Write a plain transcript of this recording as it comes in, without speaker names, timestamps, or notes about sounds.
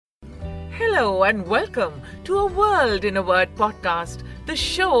Hello and welcome to A World in a Word podcast, the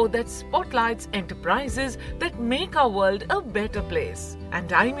show that spotlights enterprises that make our world a better place.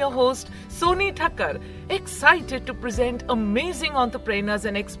 And I'm your host, Soni Thakkar, excited to present amazing entrepreneurs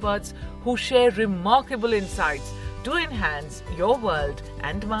and experts who share remarkable insights to enhance your world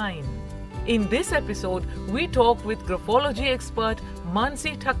and mine. In this episode, we talk with graphology expert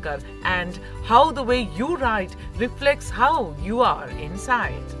Mansi Thakkar and how the way you write reflects how you are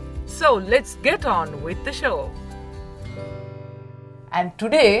inside. So let's get on with the show. And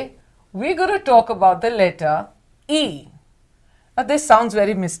today, we're going to talk about the letter E. Now, this sounds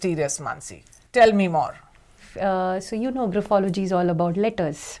very mysterious, Mansi. Tell me more. Graphology is all about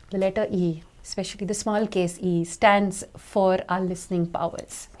letters. The letter E, especially the small case E, stands for our listening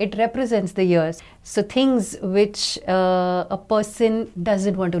powers. It represents the ears. So things which a person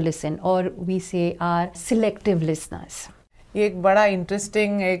doesn't want to listen, or we say are selective listeners. ये एक बड़ा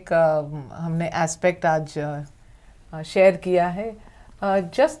interesting एक हमने aspect आज share किया है.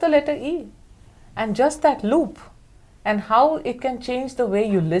 Just the letter E and just that loop and how it can change the way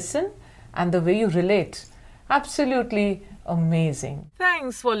you listen and the way you relate. Absolutely amazing.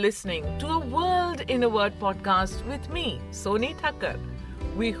 Thanks for listening to A World in a Word podcast with me, Soni Thakkar.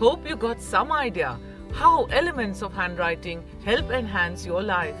 We hope you got some idea how elements of handwriting help enhance your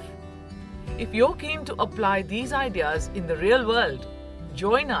life. If you're keen to apply these ideas in the real world,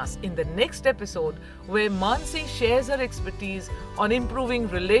 join us in the next episode where Mansi shares her expertise on improving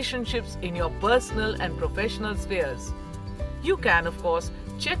relationships in your personal and professional spheres. You can, of course,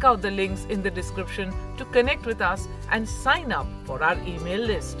 check out the links in the description to connect with us and sign up for our email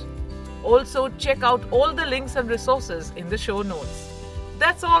list. Also, check out all the links and resources in the show notes.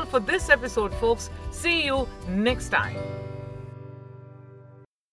 That's all for this episode, folks. See you next time.